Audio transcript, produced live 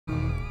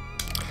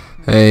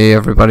Hey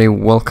everybody,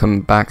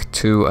 welcome back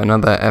to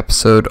another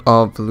episode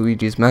of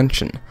Luigi's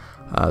Mansion.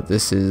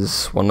 This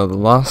is one of the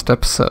last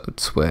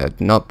episodes. We're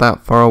not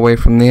that far away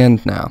from the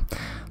end now.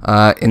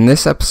 In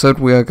this episode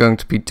we are going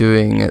to be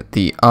doing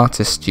the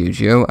artist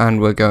studio, and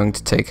we're going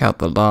to take out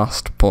the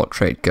last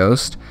portrait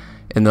ghost.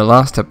 In the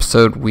last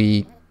episode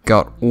we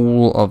got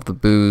all of the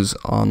booze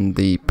on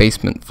the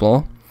basement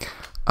floor.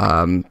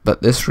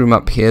 But this room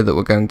up here that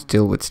we're going to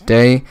deal with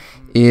today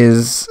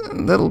is a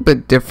little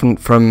bit different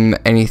from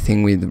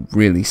anything we've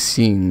really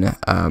seen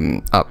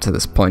up to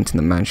this point in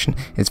the mansion.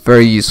 It's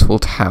very useful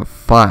to have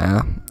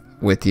fire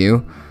with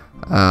you,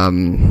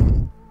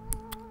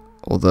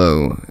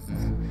 although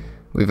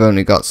we've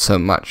only got so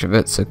much of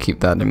it, so keep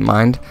that in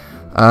mind.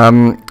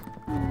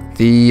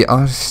 The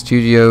artist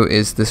studio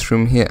is this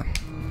room here.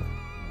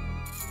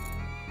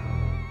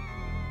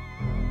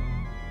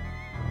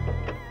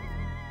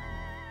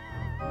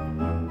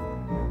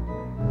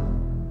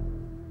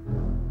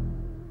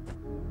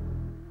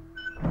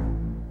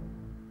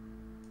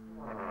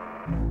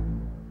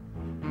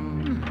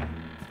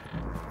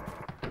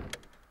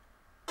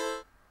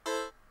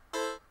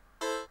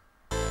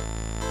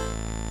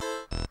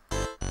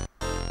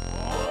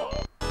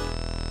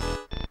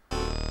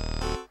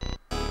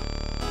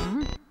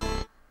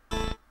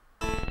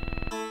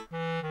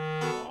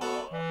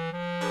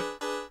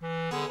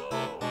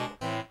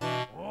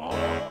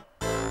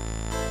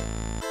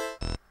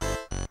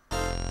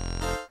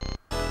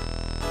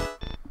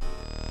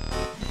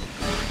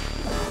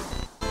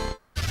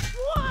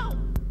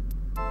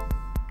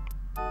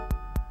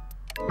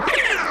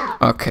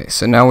 Okay,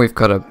 so now we've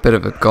got a bit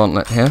of a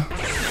gauntlet here.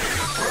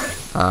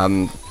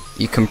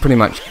 You can pretty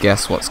much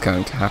guess what's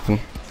going to happen.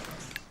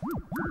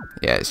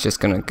 Yeah, it's just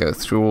going to go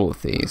through all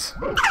of these.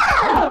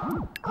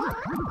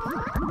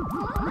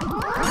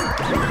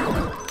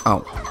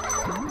 Oh.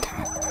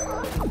 Damn it.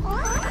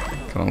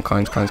 Come on,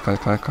 coins.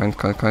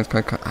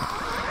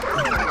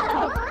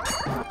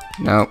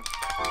 No.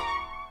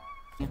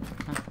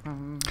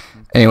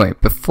 Anyway,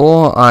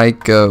 before I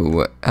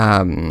go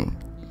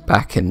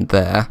back in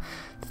there,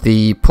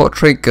 the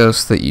portrait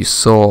ghost that you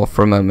saw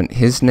for a moment,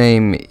 his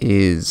name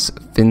is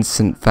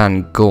Vincent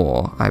van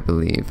Gore, I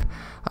believe.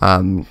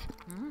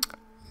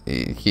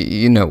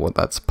 You know what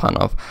that's a pun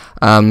of.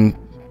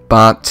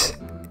 But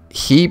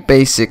he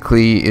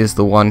basically is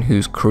the one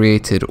who's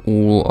created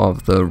all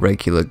of the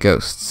regular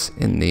ghosts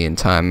in the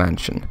entire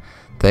mansion.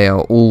 They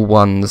are all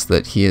ones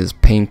that he has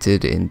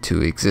painted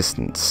into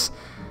existence.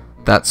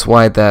 That's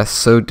why they're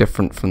so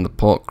different from the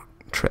portrait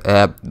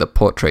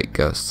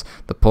ghosts.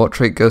 The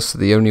portrait ghosts are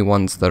the only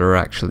ones that are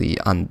actually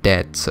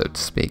undead, so to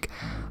speak.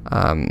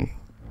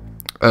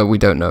 We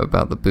don't know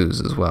about the boos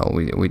as well.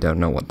 We don't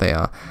know what they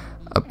are.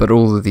 But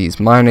all of these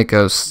minor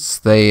ghosts,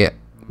 they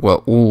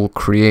were all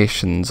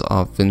creations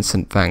of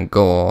Vincent van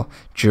Gogh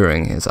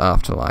during his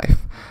afterlife.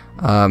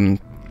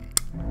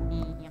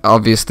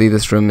 Obviously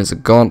this room is a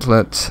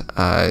gauntlet.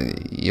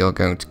 You're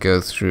going to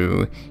go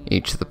through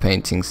each of the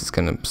paintings. It's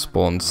going to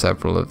spawn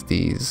several of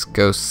these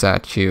ghosts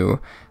at you,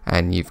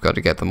 and you've got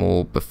to get them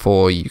all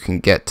before you can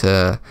get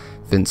to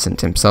Vincent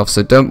himself.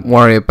 So don't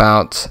worry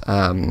about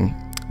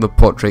the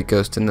portrait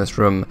ghost in this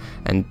room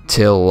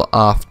until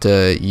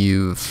after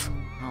you've...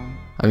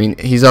 I mean,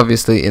 he's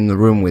obviously in the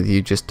room with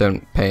you, just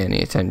don't pay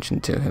any attention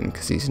to him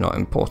because he's not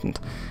important.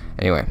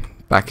 Anyway,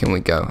 back in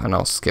we go, and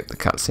I'll skip the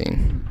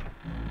cutscene.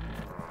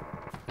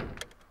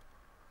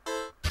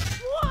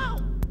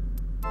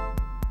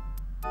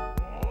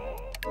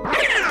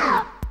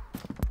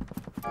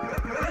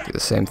 Do the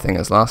same thing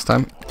as last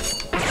time.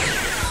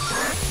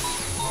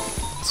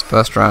 This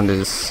first round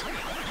is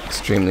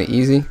extremely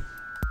easy.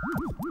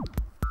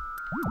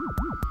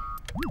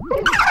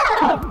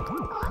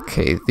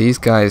 Okay, these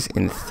guys,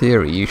 in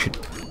theory, you should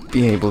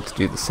be able to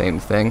do the same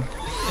thing,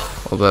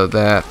 although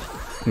they're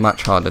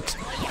much harder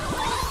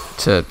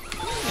to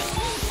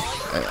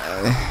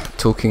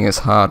talking is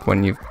hard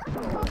when you've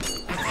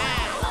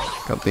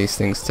got these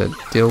things to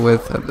deal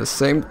with at the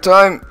same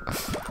time.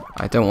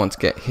 I don't want to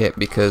get hit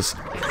because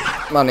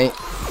money.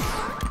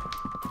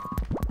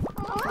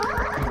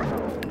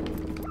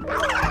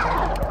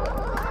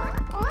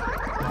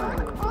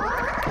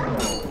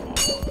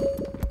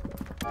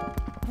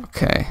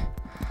 Okay.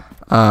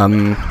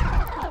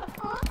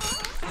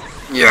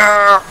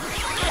 Yeah.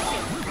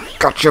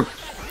 Gotcha.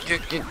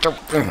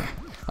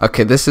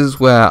 Okay, this is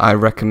where I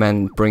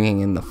recommend bringing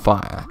in the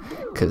fire,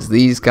 because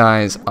these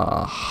guys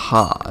are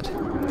hard.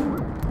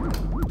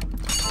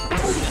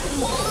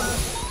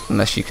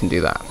 Unless you can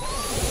do that.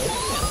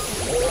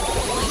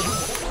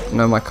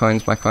 No, my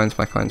coins.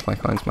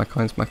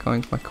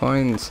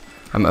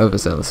 I'm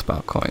overzealous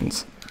about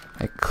coins.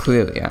 I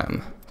clearly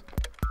am.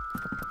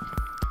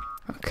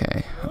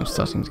 Okay, I'm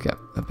starting to get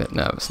a bit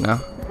nervous now.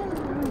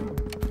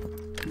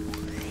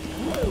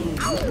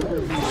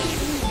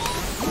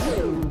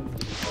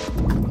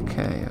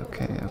 Okay.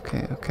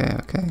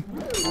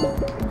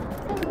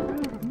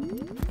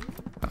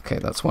 Okay,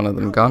 that's one of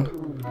them gone.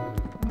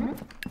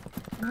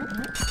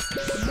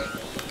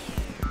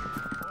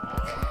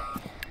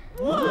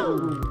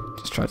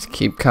 Just try to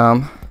keep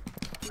calm.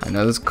 I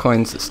know there's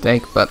coins at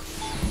stake, but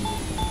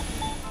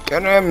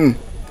get him!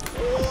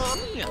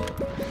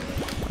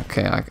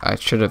 Okay, I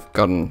should have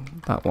gotten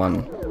that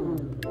one.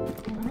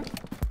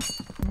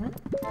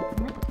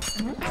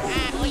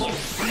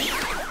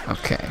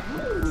 Okay,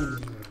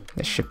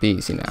 this should be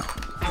easy now.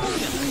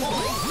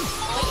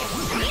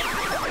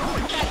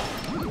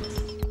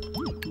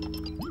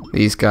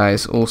 These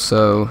guys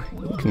also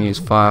you can use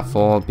fire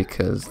for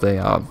because they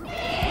are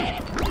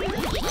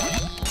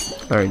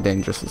very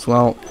dangerous as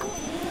well.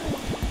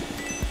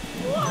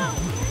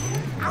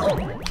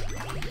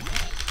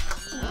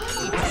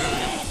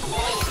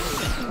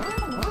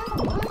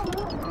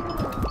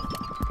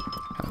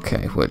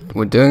 Okay,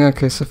 we're doing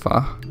okay so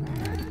far.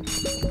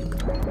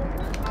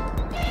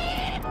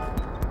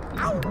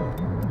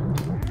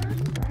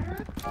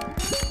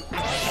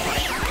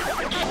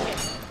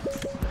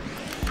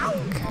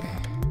 Okay.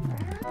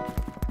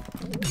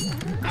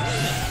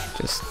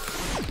 Just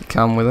be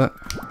calm with it.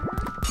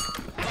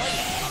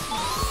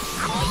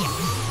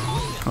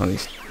 Or at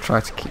least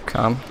try to keep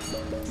calm.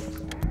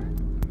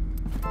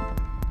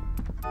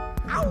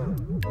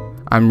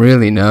 I'm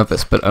really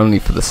nervous, but only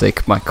for the sake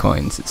of my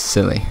coins. It's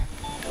silly.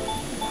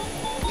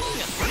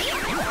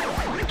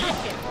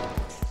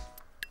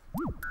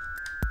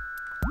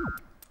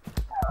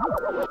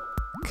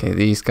 Okay,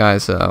 these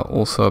guys are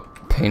also a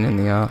pain in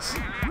the ass.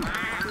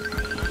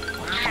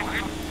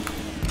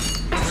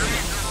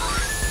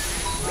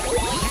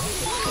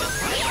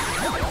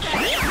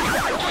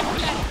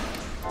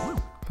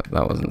 But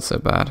that wasn't so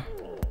bad.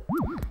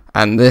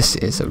 And this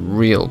is a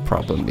real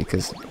problem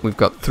because we've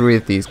got 3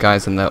 of these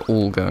guys and they're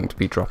all going to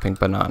be dropping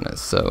bananas.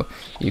 So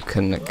you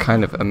can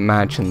kind of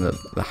imagine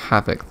the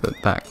havoc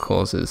that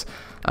causes.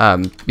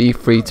 Be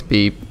free to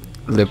be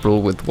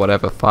liberal with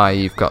whatever fire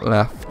you've got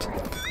left.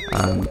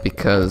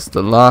 Because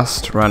the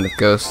last round of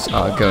ghosts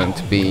are going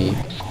to be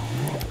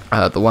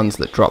the ones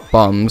that drop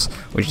bombs,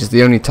 which is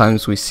the only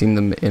times we've seen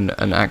them in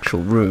an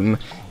actual room,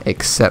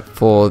 except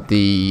for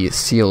the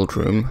sealed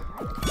room.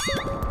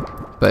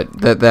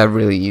 But they're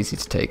really easy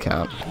to take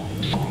out.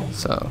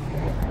 So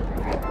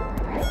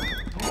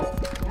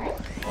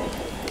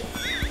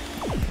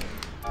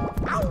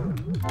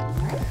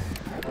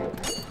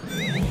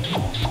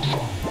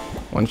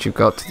once you've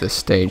got to this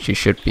stage, you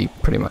should be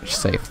pretty much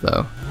safe,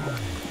 though.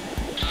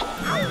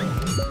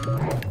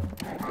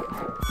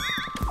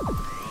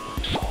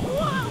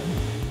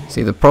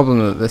 See, the problem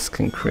that this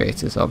can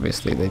create is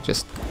obviously they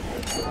just...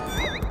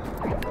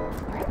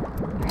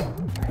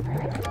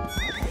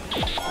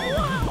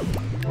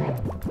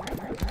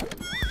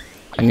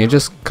 And you're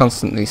just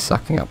constantly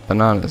sucking up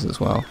bananas as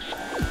well.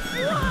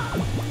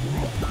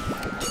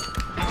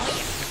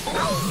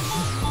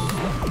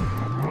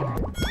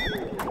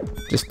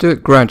 Just do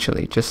it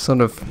gradually, just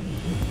sort of,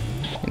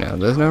 you know,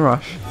 there's no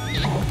rush.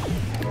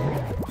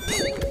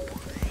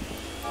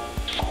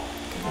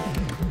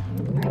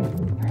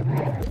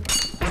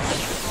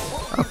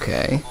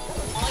 Okay.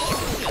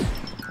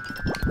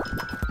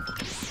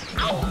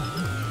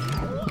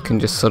 You can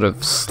just sort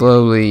of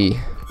slowly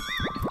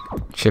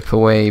chip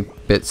away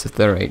bits of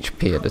their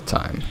HP at a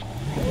time.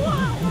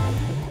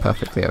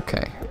 Perfectly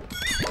okay.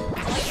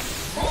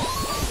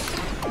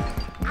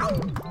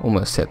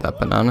 Almost hit that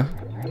banana.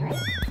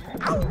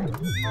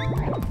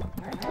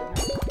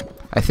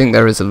 I think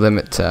there is a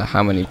limit to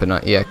how many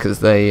bananas. Yeah, because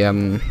they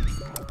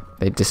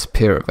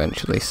disappear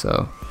eventually,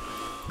 so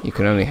you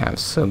can only have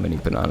so many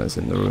bananas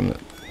in the room at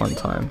one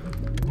time.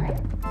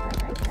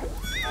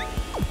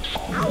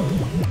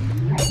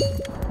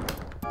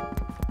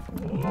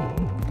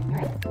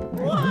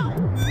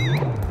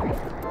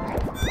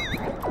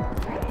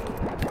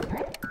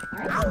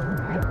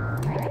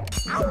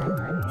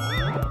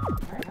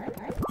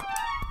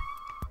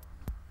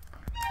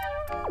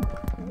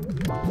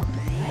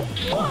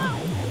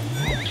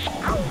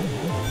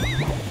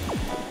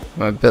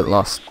 I'm a bit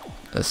lost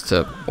as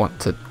to what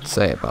to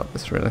say about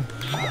this, really.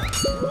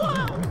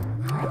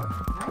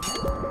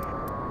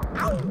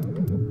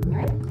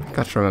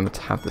 Got to remember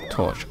to have the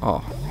torch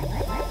off.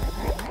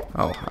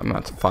 Oh, I'm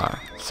out of fire,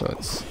 so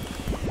it's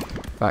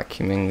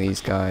vacuuming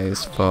these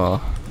guys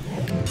for...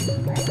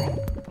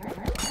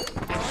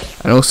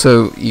 And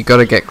also, you got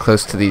to get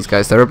close to these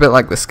guys. They're a bit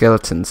like the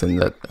skeletons in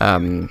that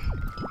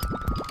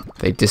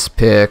they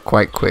disappear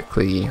quite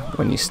quickly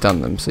when you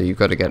stun them, so you've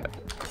got to get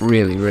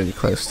really, really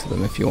close to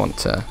them if you want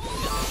to...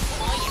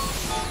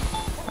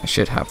 I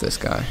should have this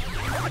guy.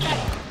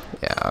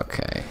 Yeah,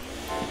 okay.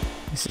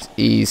 This is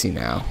easy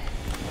now.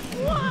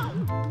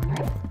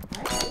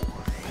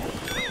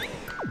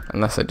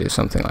 Unless I do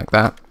something like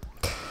that.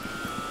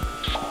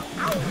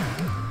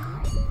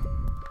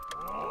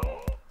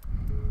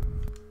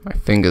 My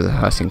fingers are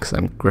hurting because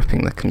I'm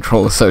gripping the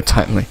controller so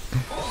tightly.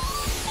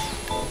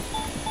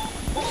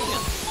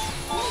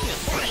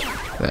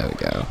 There we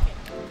go.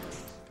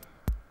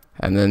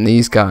 And then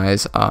these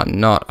guys are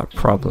not a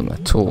problem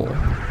at all.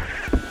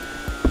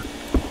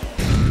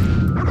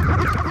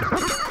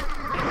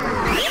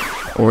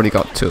 Already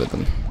got 2 of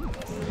them.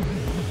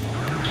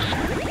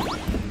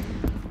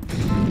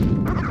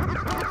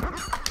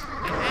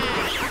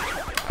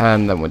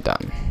 And then we're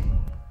done.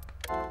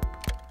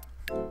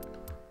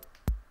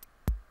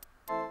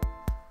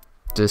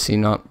 Does he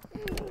not?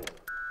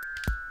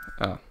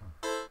 Oh.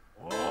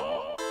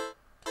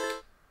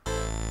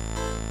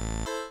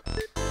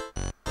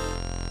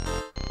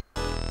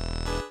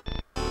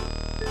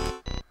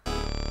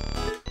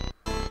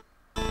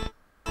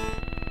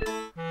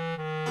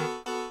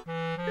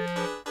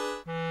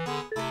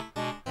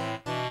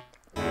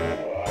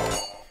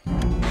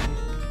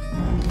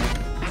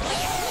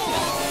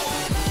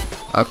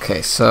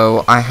 Okay,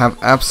 so I have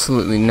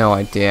absolutely no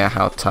idea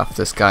how tough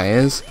this guy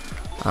is.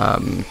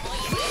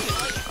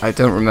 I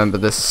don't remember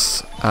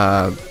this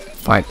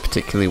fight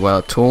particularly well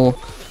at all.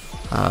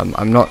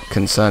 I'm not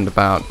concerned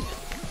about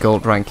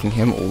gold ranking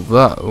him,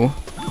 although...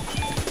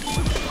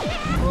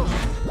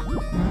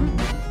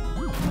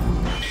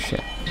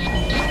 Shit.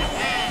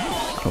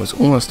 I was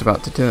almost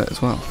about to do it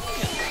as well.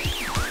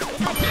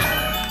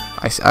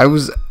 I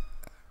was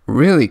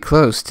really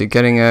close to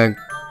getting a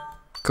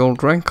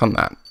gold rank on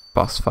that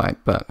boss fight,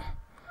 but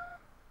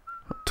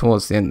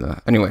towards the end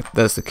there. Anyway,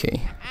 there's the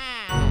key.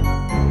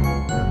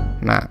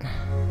 Man.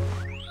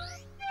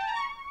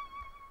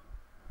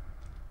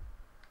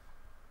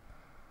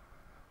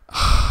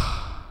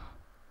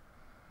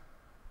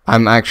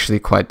 I'm actually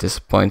quite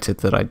disappointed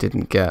that I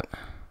didn't get.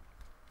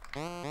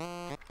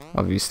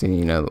 Obviously,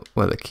 you know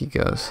where the key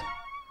goes.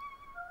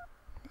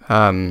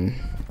 A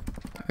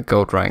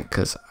gold rank,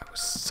 because I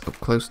was so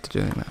close to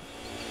doing that.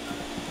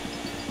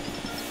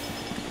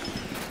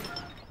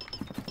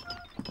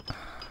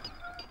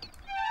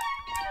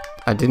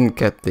 I didn't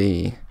get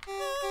the...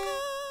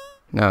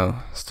 No,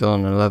 still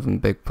an 11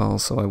 big pole,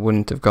 so I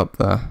wouldn't have got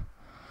the...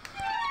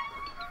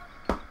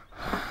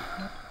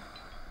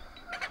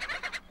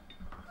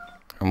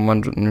 I'm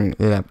wondering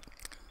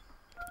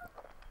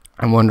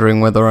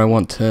whether I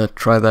want to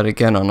try that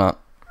again or not.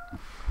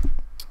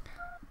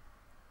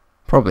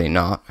 Probably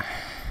not.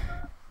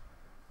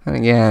 And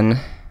again,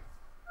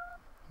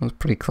 I was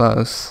pretty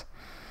close.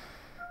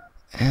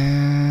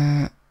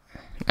 Nah,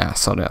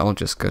 sorry, I'll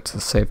just go to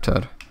the save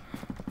toad.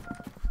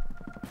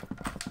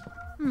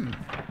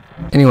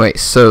 Anyway,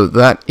 so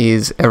that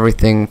is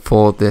everything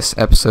for this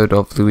episode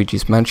of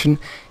Luigi's Mansion.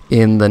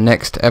 In the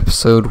next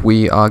episode,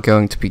 we are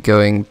going to be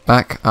going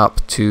back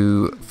up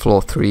to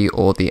floor 3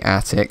 or the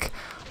attic,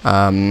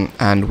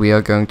 and we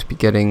are going to be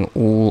getting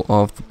all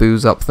of the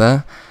booze up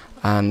there,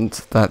 and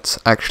that's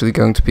actually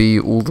going to be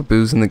all the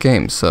booze in the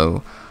game.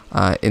 So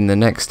in the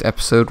next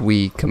episode,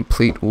 we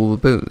complete all the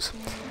booze.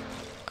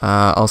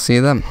 I'll see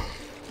you then.